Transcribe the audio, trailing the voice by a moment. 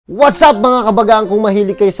What's up mga kabagaan? Kung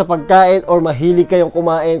mahilig kayo sa pagkain or mahilig kayong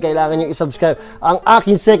kumain, kailangan nyo i-subscribe ang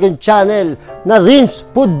aking second channel na Rinse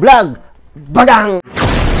Food Vlog. Bagang!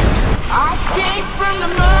 I came from the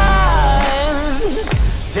mud.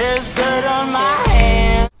 There's dirt on my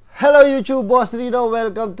hand. Hello YouTube, Boss Rino.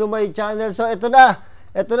 Welcome to my channel. So ito na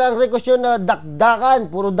ang request yun na dakdakan.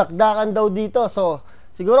 Puro dakdakan daw dito. So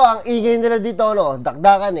siguro ang ingay nila dito, no?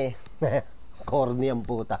 Dakdakan eh. Corny ang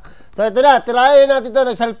puta. So ito na, tirayan natin ito.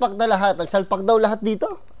 Nagsalpak na lahat. Nagsalpak daw lahat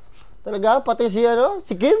dito. Talaga, pati si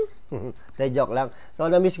si Kim. Joke lang. So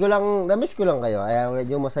na-miss ko lang kayo. Ay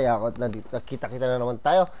medyo masaya ako at nakita-kita na naman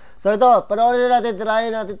tayo. So ito, panoorin na natin,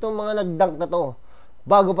 tirayan natin itong mga nagdunk na to.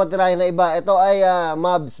 Bago pa tirayan na iba. Ito ay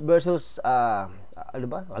Mavs versus ano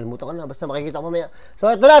ba? Nakalimutan ko na. Basta makikita ko mamaya. So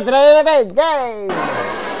ito na, tirayan natin. Yay!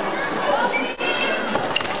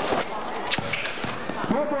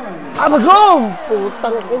 Abagong!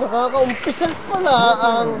 Putang ina, kakaumpisa pala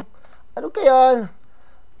ang... Ano kaya?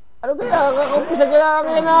 Kakaumpisa ka lang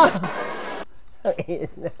yan ah!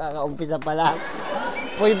 Kakaumpisa pala.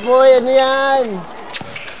 Poy, ano yan?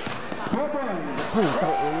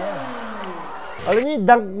 Putang ina. Alam niyo yung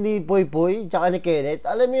dunk ni Poy, tsaka ni Kenneth?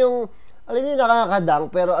 Alam niyo yung nakakadunk,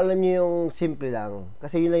 pero alam niyo yung simple lang.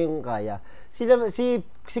 Kasi yun lang yung kaya. Si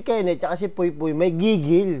Kenneth tsaka si Poy may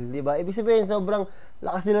gigil, di ba? Ibig sabihin, sobrang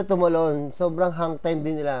lakas nila tumalon, sobrang hang time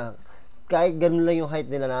din nila. Kahit ganun lang yung height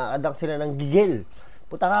nila, nakakadunk sila ng gigil.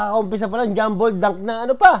 Puta, kakaumpisa pa lang, jump ball, dunk na,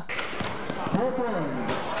 ano pa?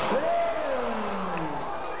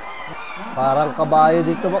 Parang kabayo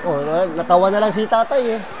dito ako. Natawa na lang si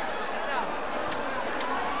tatay eh.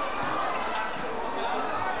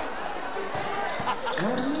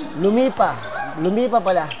 Lumipa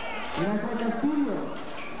pala.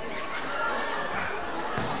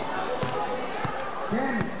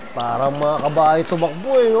 Parang mga kabahay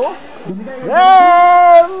tumakbo eh, no?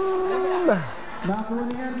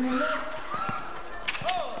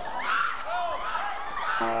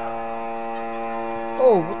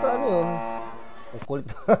 Oh, buta ano yun? Ang kulit.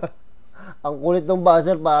 Ang kulit ng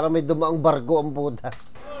buzzer, para may dumaang barko ang puta.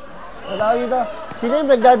 Tawag dito. Sino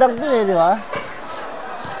yung nagdadank din eh, di ba?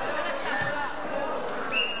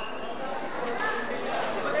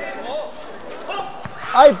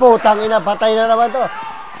 Ay, putang ina, patay na naman to.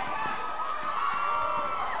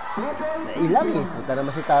 Nailang eh. Puta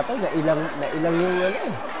naman si tatay, nailang yung ano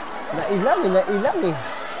eh. Nailang eh.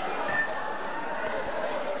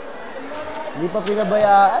 Hindi pa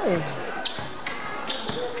pinabayaan eh.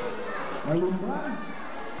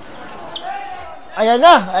 Ayan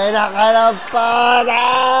na, kalapana!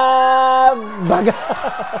 Baga!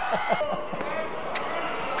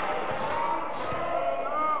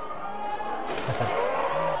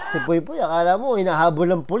 Si Poy, akala mo,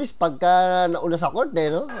 hinahabol ng pulis pagka nauna sa court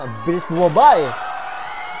eh, no? Ang bilis bumaba eh.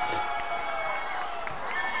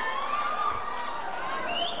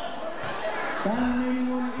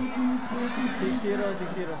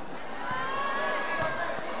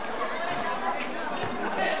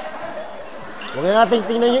 Huwag na natin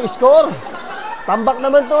tingnan yung score. Tambak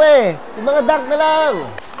naman to eh. Yung mga dunk na lang.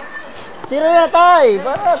 Tira na tay,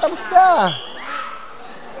 para tapos na.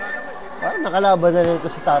 Parang nakalaban na nito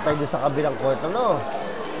si tatay doon sa kabilang court, ano?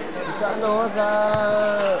 Sa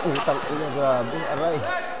utang ina, grabe, aray.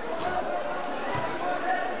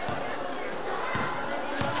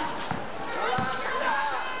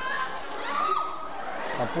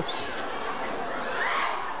 Tapos,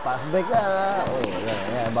 pass back na. Oh,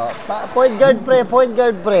 yan. Point guard,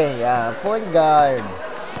 pre. Yeah, point guard.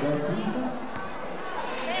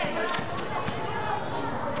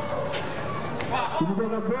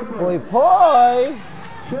 Poy!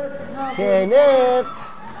 Kenneth!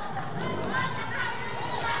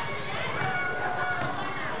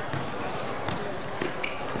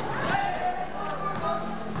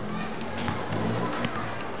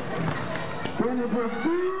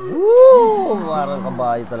 Woo! Parang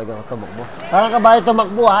kabayo talaga tumakbo. Parang kabayo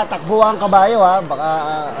tumakbo ha. Takbo ang kabayo ha. Baka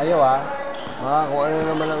ayaw ha. Kung ano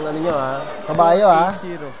naman ang ano nyo ha. Kabayo ha.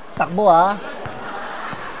 Takbo ha.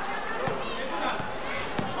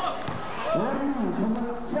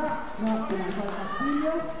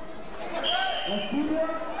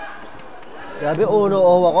 Grabe,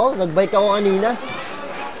 uno-owa ko. Nag-bike ako kanina.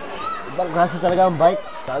 Ibang klase talaga ang bike.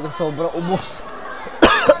 Talagang sobrang ubos.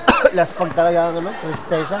 Last pag talaga ang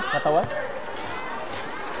resistensya, katawan.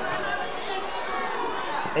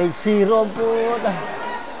 8-0 ang puta.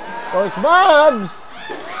 Coach Mavs!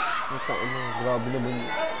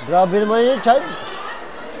 Grabe naman yun, Chad.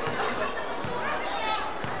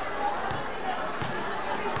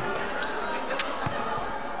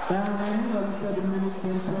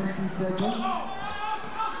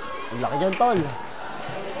 Ang laki dyan, tol.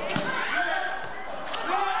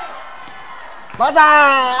 Basa!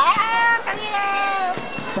 Ah! Kanina!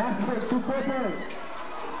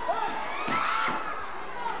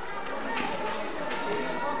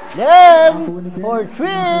 Dem!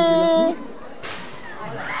 4-3!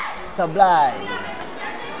 Sablay.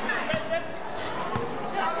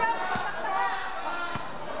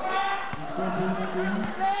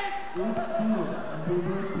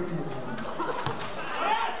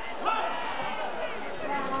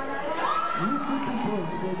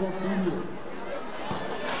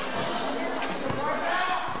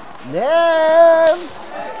 Nem!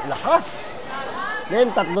 Lakas! Nem,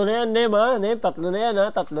 tatlo na yan, Nem, ha? Nem, tatlo na yan, ha?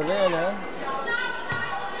 Tatlo na yan, ha?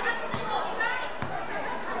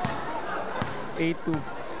 8-2.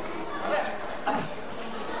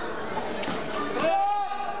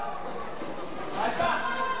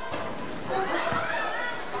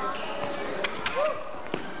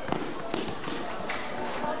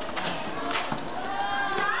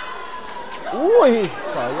 Uy!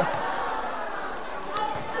 Kaya.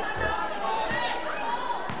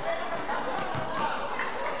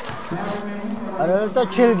 Ano lang to?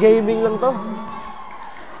 Chill gaming lang to.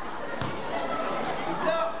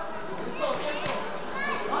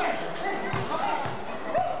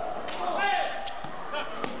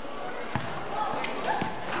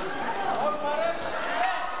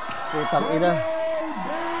 Putang ina.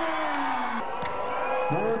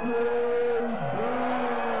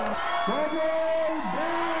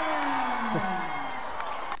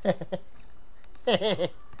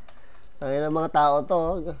 Tangina ng mga tao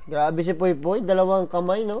to. Grabe si Poy Poy, dalawang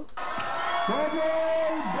kamay, no?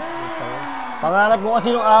 Pangarap ko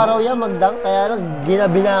kasi nung araw yan magdang, kaya lang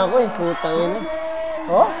ginabi na ako eh. Putang ina.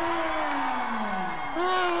 Oh?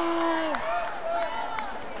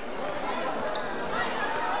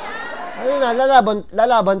 Ano na,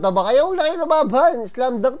 lalaban pa ba kayo? Wala kayo lumaban.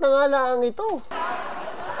 Slam dunk na nga lang ito.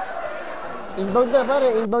 Inbound na,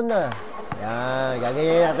 pare. Inbound na. Yan,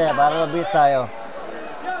 gaganyan natin para mabilis tayo.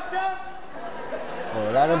 Oh,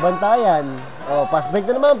 wala nang bantayan. Oh, pass break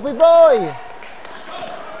na naman, Poy Poy.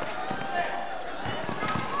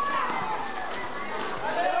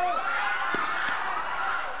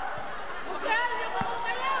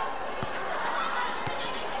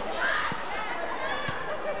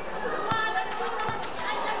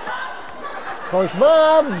 Coach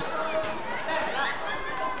Mavs!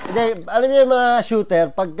 Hindi, alam niyo yung mga shooter,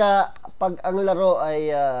 pag ang laro ay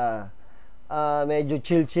medyo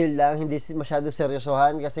chill-chill lang, hindi masyado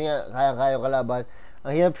seryosohan, kasi nga kaya-kaya kalaban,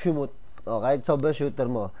 ang hirap shoot, kahit sobrang shooter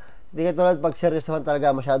mo. Hindi ka tulad pag seryosohan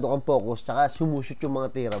talaga, masyado kang focus, tsaka sumushoot yung mga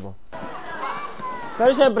tira mo.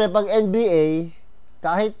 Pero siyempre, pag NBA,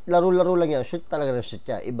 kahit laro-laro lang yan, shoot talaga na shoot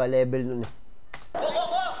siya. Iba level nun eh.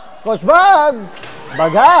 Coach Mavs!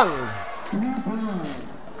 Bagang!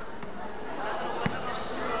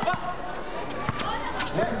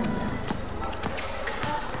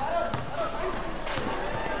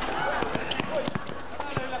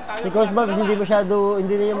 Si Coach Mavs hindi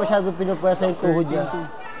niya masyado pinupwesa yung tuhod niya.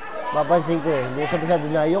 Mapansin ko eh, hindi siya masyado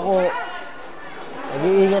nayoko.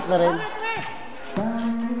 Nag-iingat na rin.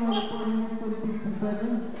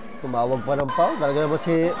 Tumawag pa ng foul. Talaga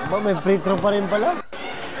naman may free throw pa rin pala.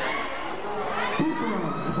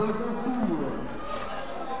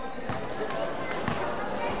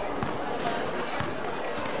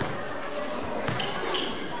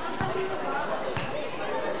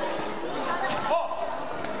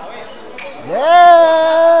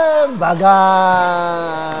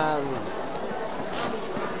 Bagang!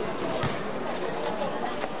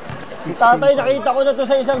 Si tatay, nakita ko na to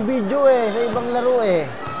sa isang video eh, sa ibang laro eh.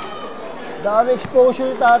 Dami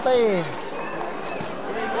exposure ni tatay eh.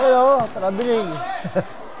 Ano, traveling.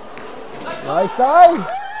 Nice tay!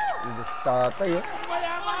 Hindi si tatay eh.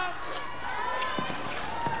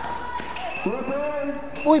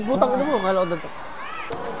 Uy, putang ina mo, kala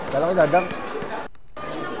ko dadang.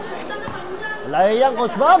 Wala yan,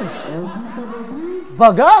 Coach Mavs.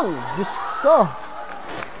 Bagang! Diyos ko.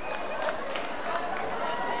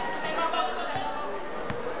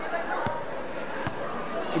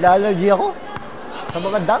 Ila-allergy ako sa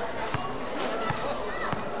mga dunk.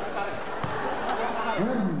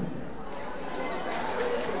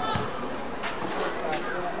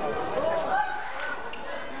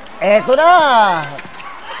 Eto na!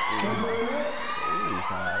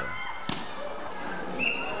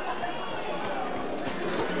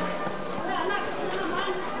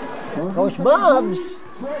 Coach Mavs!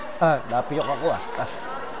 Napiyok ako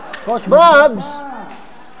Coach Mavs!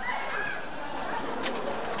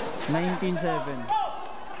 19-7.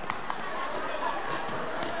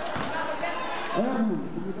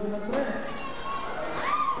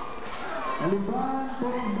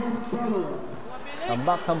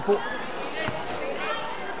 Tambak, 10.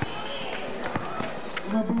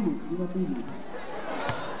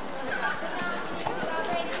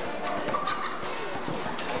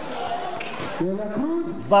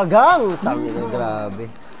 Bagang! Tangina, grabe.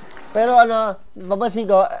 Pero ano, mapapansin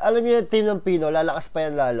ko, alam niyo yung team ng Pino, lalakas pa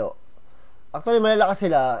yan lalo. Actually, malalakas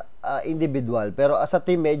sila individual, pero as a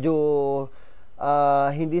team, medyo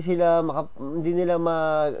hindi nila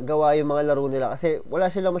magawa yung mga laro nila kasi wala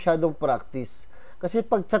sila masyadong practice. Kasi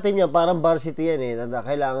pag sa team yan, parang varsity yan eh.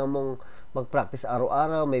 Kailangan mong mag-practice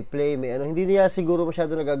araw-araw, may play, may ano. Hindi nila siguro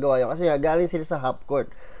masyado nagagawa yun kasi galing sila sa half court.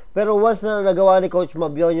 Pero once na nagawa ni Coach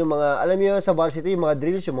Mav yun, yung mga, alam niyo sa varsity, yung mga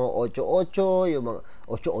drills, yung mga 8-8, yung mga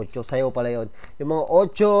 8-8, sayo pala yun. Yung mga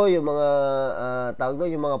 8, yung mga, tawag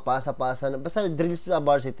doon, yung mga pasa-pasa, basta drills sa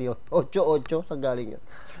varsity yun. 8-8, sa galing yun.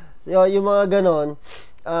 So, yung mga ganon,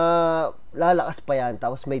 lalakas pa yan,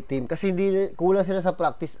 tapos may team. Kasi hindi, kulang sila sa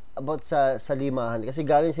practice about sa limahan. Kasi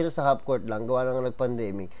galing sila sa half court lang, gawa ng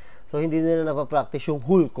nag-pandemic. So, hindi nila napapractice yung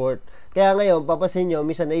full court. Kaya ngayon, papasin nyo,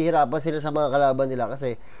 minsan nahihirapan sila sa mga kalaban nila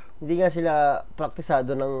kasi hindi nga sila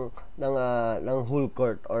praktisado ng full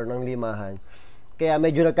court or ng limahan. Kaya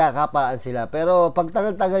medyo nagkakapaan sila. Pero pag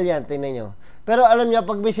tagal-tagal yan, tingnan nyo. Pero alam niya,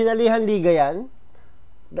 pag may sinalihan liga yan,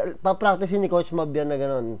 papracticein ni Coach Mab yan na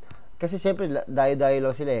gano'n. Kasi siyempre, dayo-dayo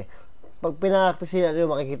lang sila eh. Pag pinaktis sila,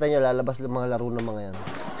 makikita nyo, lalabas yung mga laro ng mga yan.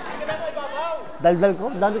 Daldal ko?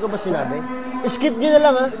 Dami ko ba sinabi? Skip nyo na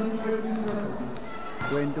lang ha.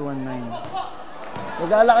 21-9.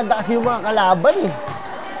 Naglalakad na kasi yung mga kalaban eh.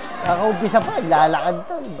 Nakaumpisa pa, naglalakad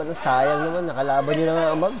na. Sayang naman, nakalaban nyo na nga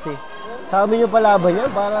ang Mavs eh. Sa amin yung palaban yan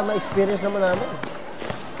para ma-experience naman namin.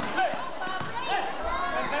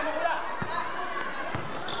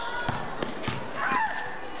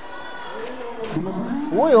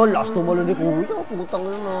 Uy, last tumalo ni Kuya. Putang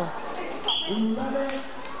na.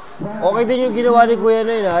 Okay din yung ginawa ni Kuya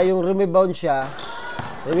na yun ha. Yung rebound siya,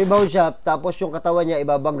 tapos yung katawan niya,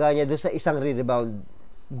 ibabangga niya doon sa isang rebound.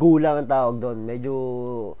 Gulang ang tawag doon. Medyo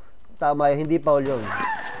tama yun, hindi foul yun.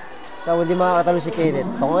 Tapos hindi makakatalo si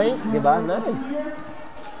Kenneth. Toy, di ba? Nice.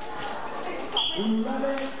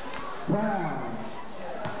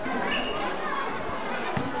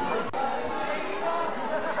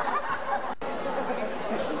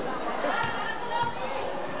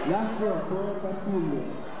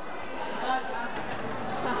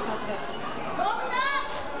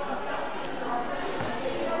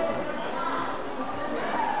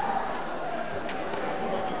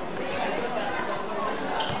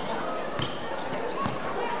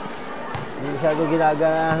 Hindi masyado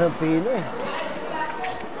ginagana ng Pino eh.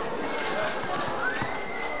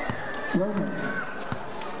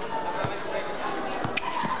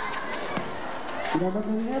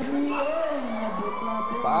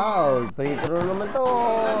 Foul, free throw naman to.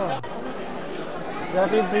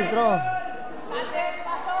 Dati yung free throw.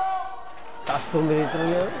 Taas po free throw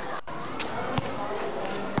niya.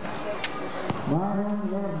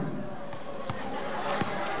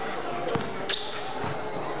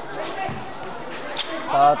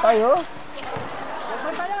 Tatay oh.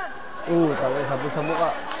 Tawag sabon sa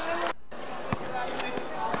mukha.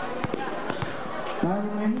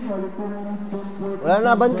 Wala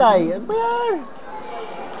na bantay. Ano ba yan?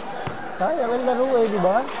 Sayang ang laro eh, di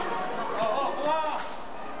ba?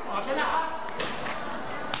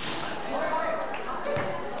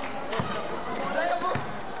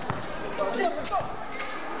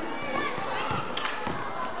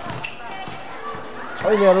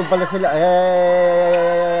 Ay, meron pala sila.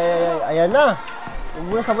 Ayan na. Huwag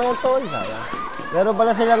mo na sabayan tol. Sayang. Meron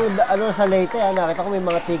pala silang ano sa Leyte. Nakita ko may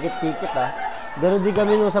mga ticket ha. Ganoon din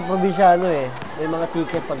kami nung sa probinsyano eh. May mga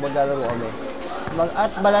ticket pag maglalaro kami.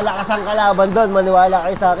 At malalakas ang kalaban doon. Maniwala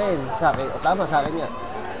kayo sa akin. Tama, sa akin nga.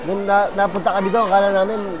 Nung napunta kami doon, akala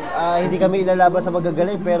namin hindi kami ilalaban sa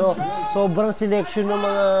magagaling. Pero sobrang selection ng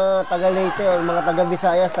mga taga Leyte o mga taga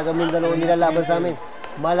Visayas, taga Mindanao nilalaban sa amin.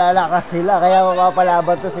 Malalakas sila. Kaya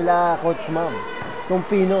mapapalaban to sila Coach Ma'am. Itong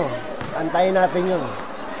Pino. Antayin natin yun.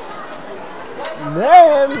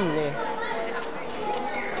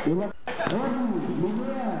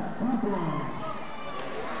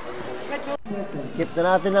 Skip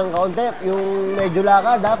na natin ng kaunti. Yung medyo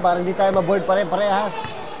lakad ha. Para hindi tayo maboard pare-parehas.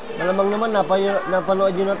 Malamang naman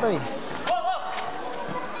napanood nyo na to eh.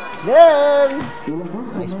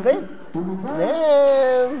 Nice play.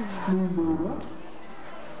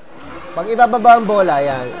 Pag ibababa ang bola,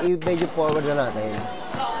 yan, i-medyo forward na natin.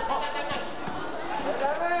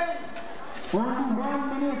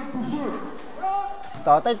 Si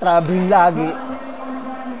Tatay, traveling lagi.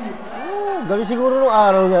 Galing siguro nung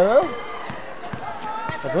araw niya, no?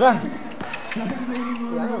 Ito na.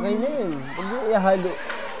 Yan, okay na yun. Huwag mo ihalo.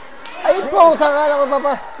 Ay po, tanga ko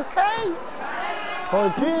papa. Ay!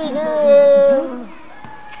 4-3 na.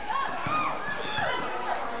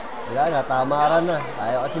 Wala na, tamaran na.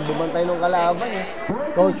 Ayaw kasi bumantay ng kalaban eh.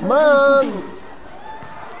 Coach Mavs!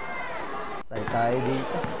 Tayo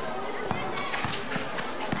dito.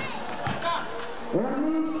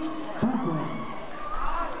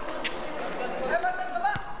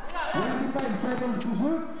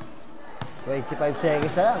 $25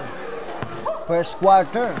 seconds na lang. First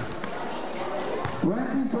quarter.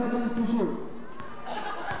 20 seconds to shoot.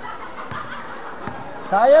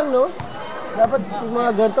 Sayang, no? Dapat yung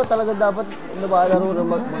mga ganito talaga dapat lumalaro na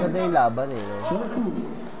maganda yung laban eh, no?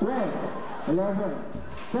 13, 12,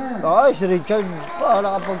 11, 10, Ay, si Richard pa,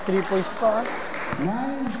 nakapag 3 points pa.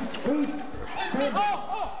 9, 8, 7,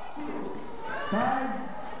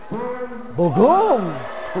 5, 4, Bogom!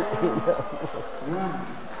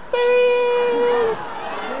 1.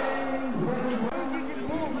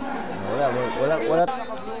 Wala.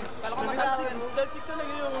 Kala ko masasakin. Dahil sito lang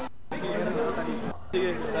yung...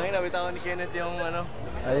 Sige, sa akin nabitawan ni Kenneth yung ano.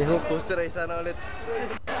 I hope. Poster ay sana ulit.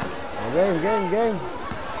 Game.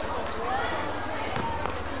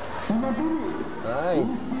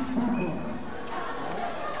 Nice.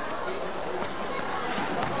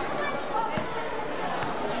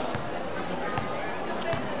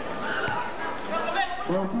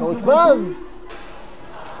 Coach Mavs!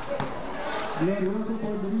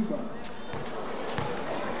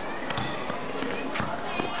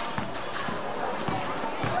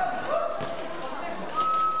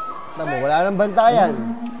 Tama, wala nang bantayan.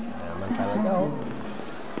 Wala naman talaga, oh.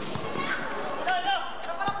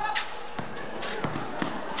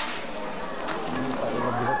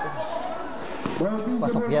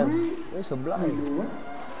 Pasok yan. Uy, sobla eh.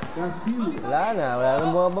 Wala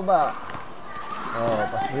nang bumababa. Oh,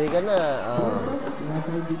 pasbray ka na.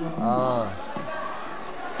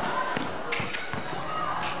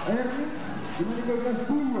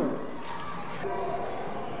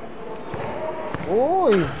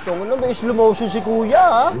 Uy, tungo na may slow motion si kuya,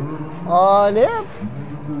 ha? Anip.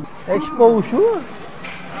 Exposure.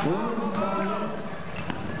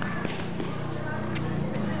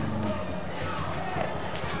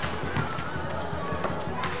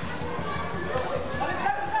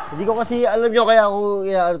 Hindi ko kasi, alam nyo kaya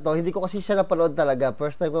ako hindi ko kasi siya napanood talaga.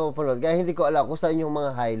 First time ko mapanood. Kaya hindi ko alam kung saan yung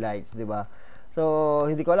mga highlights, di ba? So,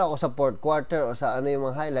 hindi ko alam kung sa fourth quarter o sa ano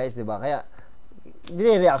yung mga highlights, di ba? Kaya,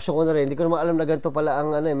 reaction ko na rin. Hindi ko naman alam na ganito pala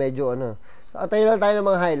ang ano, medyo ano. So, atayin lang tayo ng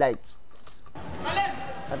mga highlights.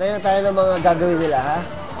 Atayin lang tayo ng mga gagawin nila, ha?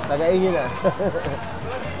 Tagayin nyo na.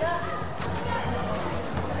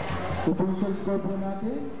 Potential score po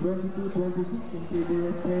natin, 22-26 in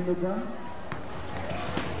favor of Phennomenal.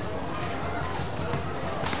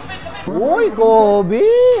 Uy, Kobe!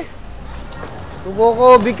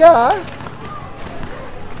 Kobe ka, ha?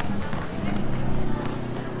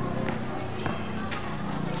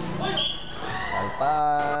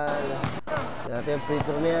 Palpal. Natin yung free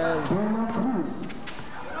throw na yan.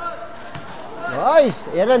 Nice!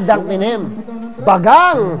 Yan ang dunk ni Nem.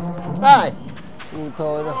 Bagang! Ay!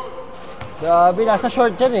 Puto na. Grabe, nasa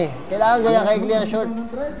short yan eh. Kailangan ganyan kaikli ang short.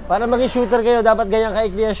 Para maging shooter kayo, dapat ganyan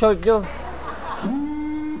kaikli ang short nyo.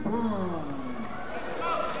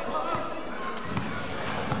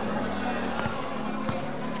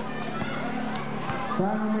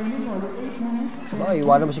 Oh,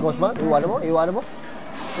 iwanan mo si Cosman? Iwanan mo?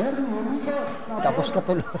 Tapos ka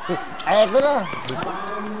tuloy. Ay, ito na.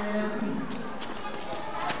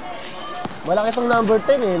 Malaki itong number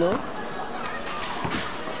 10 eh, no?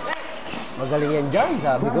 Magaling yan dyan,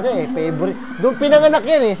 sabi ko na eh. Favorite. Doon pinanganak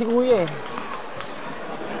yan eh, si Kuya eh.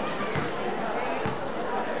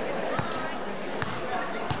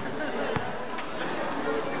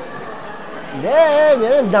 Nem!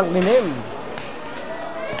 Yan ang dunk ni Nem.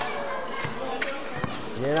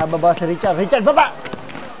 Yan nababa si Richard. Richard, baba!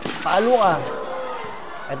 Paalo ka.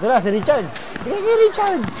 Ito na, si Richard. Hindi kay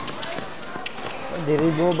Richard. Hindi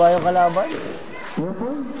rin bumaba yung kalaban.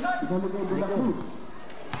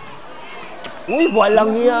 Uy,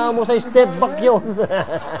 walang hiya mo sa step back yun.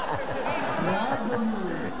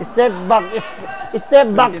 Step back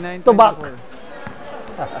to back.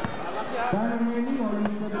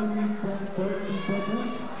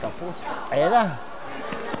 Tapos, ayan na.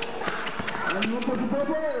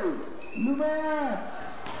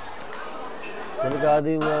 Delikado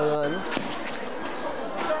yung mga ano.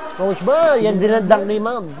 Coach ba? Yan din ang dunk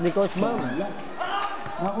ni Coach Ma'am.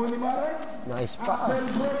 Nice pass.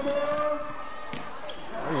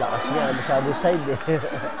 Ang lakas niya. Masyado side eh.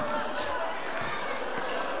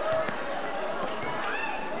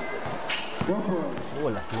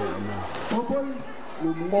 Wala ko ano. Popoy.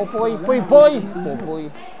 Popoy, poy, poy. Popoy.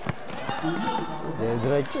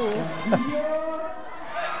 Diretso.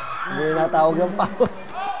 Hindi na natawag ng pao.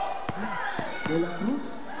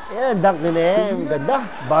 Yan, dunk din eh. Ganda.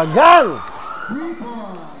 Bagang!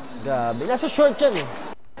 Grabe. Nasa short yan eh.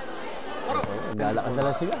 Naglalakad na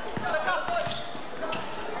lang sila.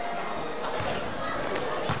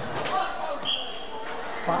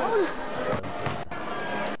 Foul.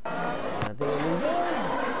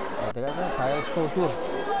 Teka, sayang exposure.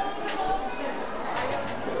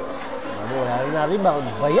 Wala na rebound.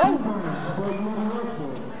 Ba yan?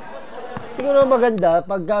 Siguro maganda,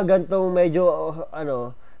 pagka ganitong medyo,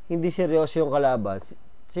 hindi seryoso yung kalaban,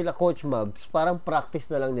 sila Coach Mavs, parang practice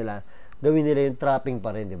na lang nila, gawin nila yung trapping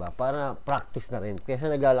pa rin, di ba? Para practice na rin. Kasi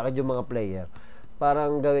naglalakad yung mga player.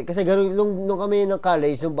 Parang gawin. Kasi gano'n, nung kami ng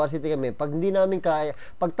college, nung varsity kami, pag hindi namin kaya,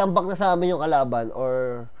 pag tambak na sa amin yung kalaban,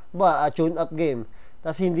 or, tune up game,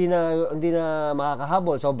 tapos hindi na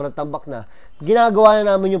makakahabol, sobrang tambak na, ginagawa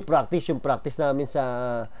na namin yung practice namin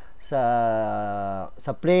sa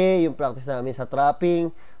play, yung practice namin sa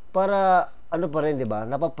trapping, para ano pa rin, di ba?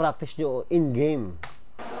 Napapractice nyo in game.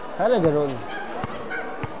 Sana ganun.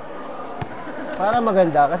 Para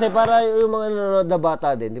maganda, kasi para yung mga nanonood na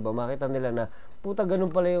bata din, di ba? Makita nila na puta ganun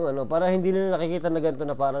pala yung para hindi nila nakikita na ganito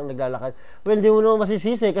na parang naglalakad. Well, hindi mo naman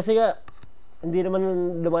masisisi kasi nga hindi naman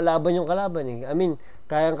lumalaban yung kalaban eh. I mean,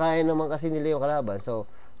 kayang-kaya naman kasi nila yung kalaban. So,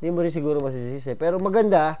 hindi mo rin siguro masisisi. Pero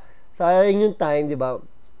maganda, sayang yung time, di ba?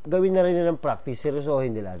 Gawin na rin nila ng practice,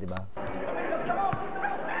 seryosohin nila, di ba?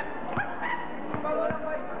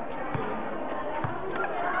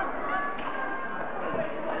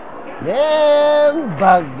 Damn!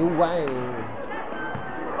 Baguway!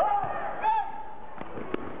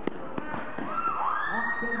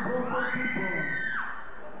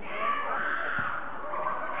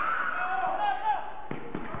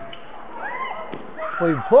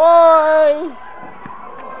 Poy poy!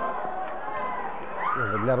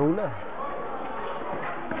 Naglaro na.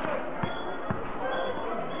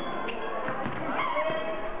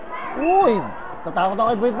 Uy! Tatakot ako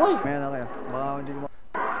kay Poy Poy. Meron kayo. Baka hindi ko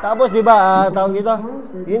Tapos, di ba, tawag dito,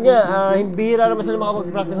 yun nga, bihira naman sila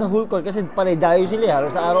makapag-practice ng full court kasi panay dayo sila,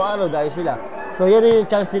 halos sa araw-araw dayo sila. So, yan yung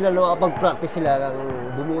chance nila na makapag-practice sila,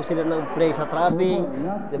 bumuo sila ng play sa trapping,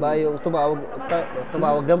 di ba, yung tumawag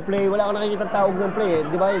ng play, wala akong nakikita tawag ng play,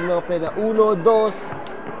 di ba, yung mga play na 1,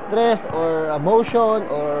 2, 3, or motion,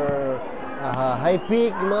 or high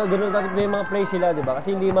pick, yung mga ganun, dapat may mga play sila, di ba,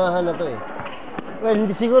 kasi hindi mahan na to eh. Well,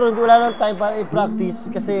 hindi siguro, wala lang time para i-practice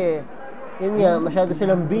kasi, yun nga, masyado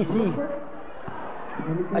silang busy.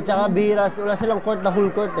 At saka bihira, wala silang court na full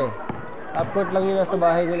court eh. Half court lang yun sa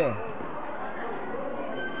bahay nila eh.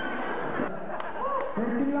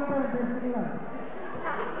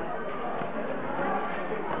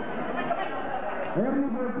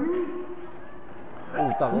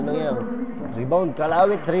 Utang ina yan. Rebound,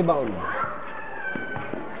 kalawit, rebound.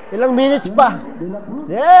 Ilang minutes pa?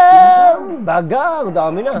 Damn! Bagang,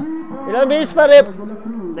 dami na. Ilang minutes pa, rep?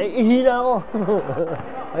 Naiihina ako.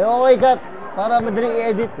 Ayoko i-cut para madaling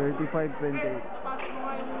i-edit. 35-28.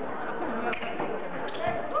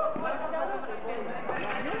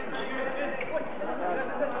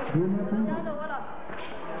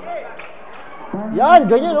 Yan,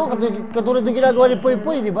 ganyan no? Katulad ng ginagawa ni Poy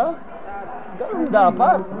Poy, di ba? Ganun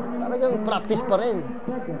dapat. Talagang practice pa rin.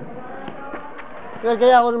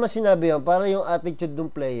 Kaya ako naman sinabi yun, para yung attitude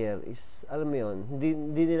ng player is, alam mo yun,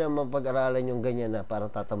 hindi nila mapag-aralan yung ganyan na parang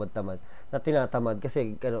tatamad-tamad, na tinatamad.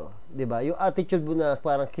 Kasi, di ba, yung attitude mo na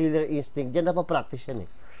parang killer instinct, dyan napapractice yan eh.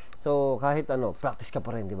 So, kahit practice ka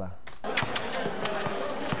pa rin, di ba?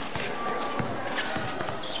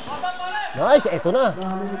 Nice, eto na.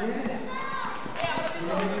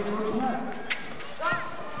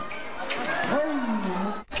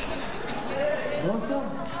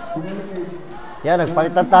 Yan,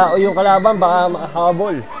 nagpalit ng tao yung kalaban, baka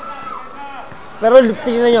makahabol. Pero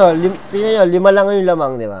tingnan nyo, 5 lang yung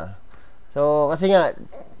lamang, di ba? So, kasi nga,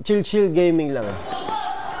 chill gaming lang.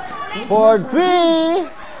 4-3!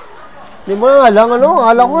 5 nga lang,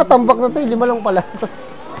 Akala ko nga, tambak na to, 5 lang pala.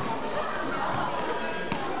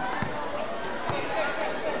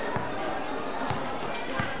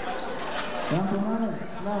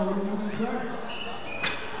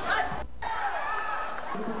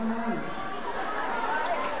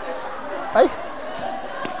 Ay!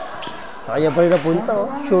 Kaya pa rin napunta, oh.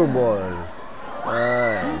 Sure ball.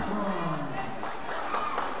 Nice.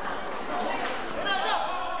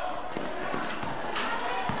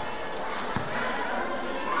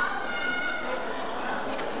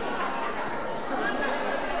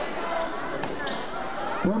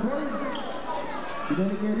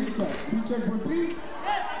 Ibalik kay Richard. Richard for 3.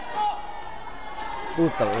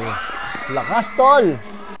 Putang ina. Lakas, tol!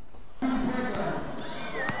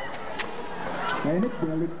 Kenneth,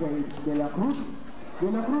 binalik kay De La Cruz. De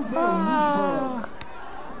La Cruz,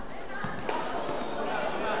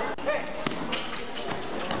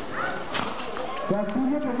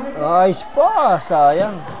 Nice pa,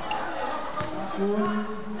 sayang.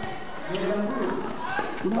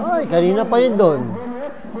 Ay, kanina pa yun doon.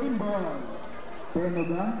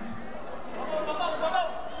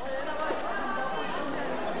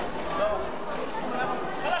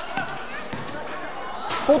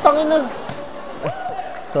 Putang ina.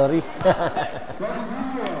 Sorry.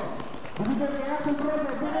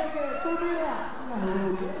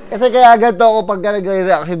 Kasi kaya ganito ako pagka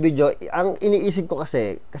nagre-reaction video, ang iniisip ko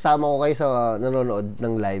kasi, kasama ko kayo sa nanonood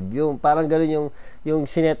ng live, yung parang gano'n yung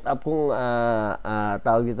sinet up kong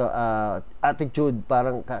tawag dito, attitude,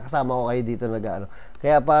 parang kasama ko kayo dito nag-ano.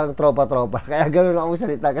 Kaya parang tropa-tropa, kaya gano'n ako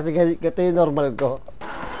salita, kasi ganito yung normal ko.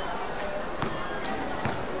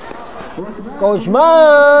 Coach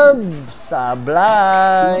Mavs!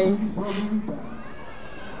 Sablay!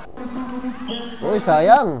 Uy,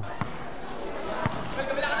 sayang!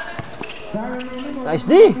 Nice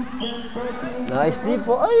D! Nice D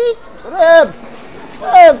po! Ay! Rep!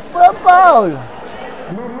 Rep! Foul!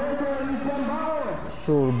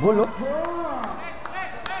 Sure ball, oh.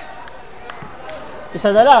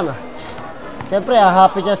 Isa na lang. Siyempre,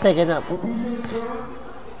 hahapit niya second half.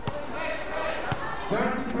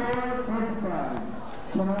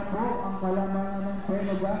 Sana po ang kalamangan ng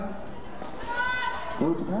Phennomenal.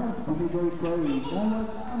 Coach Mavs, bumigay kay Nawag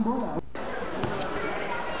ang bola.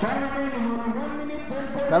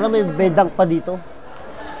 Sana may bedang pa dito.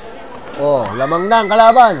 Oh, lamang na ang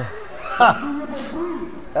kalaban. Ha!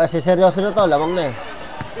 Si seryoso na to, lamang na eh.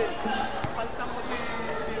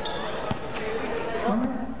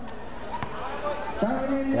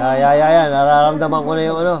 Ya. Nararamdaman ko na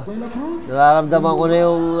yung ano. Nararamdaman ko na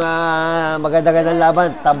yung maganda-gandang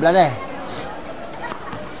laban. Tabla na eh.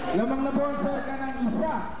 Lamang na po ang sarka ng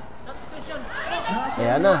isa.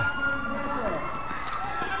 Kaya na.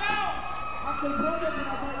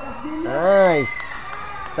 Nice.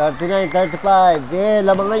 39-35. Yeah,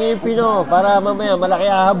 lamang na nyo yung Pino. Para mamaya malaki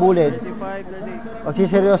hahabulin.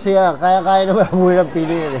 Magsiseryoso yan. Kaya-kaya naman habulin ang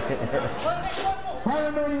Pino yan eh.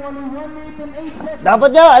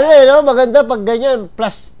 Dapat nga, ano eh, no? Maganda pag ganyan,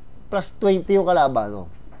 plus 20 yung kalaban, no?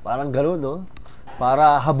 Parang gano'n, no?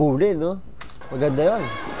 Para habulin, no? Maganda yun.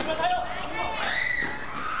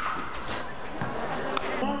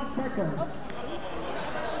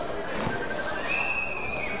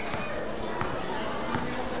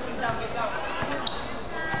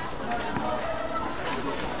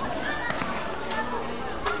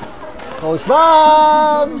 Coach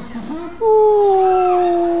Mavs! Woo!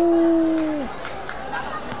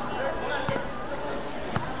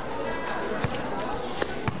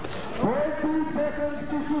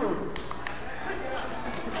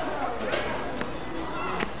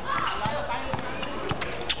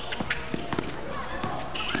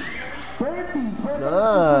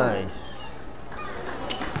 Nice.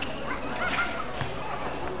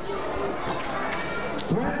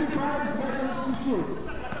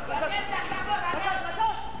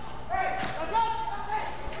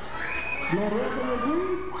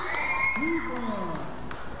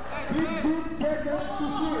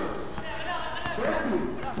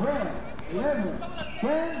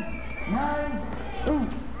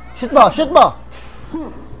 Shoot ba? Shoot ba?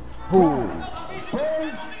 Boom.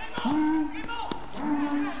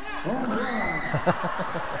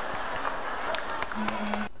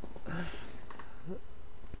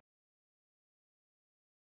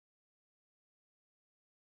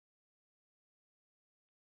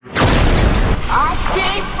 I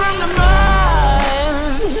came from the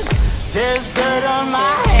mud. There's dirt on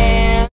my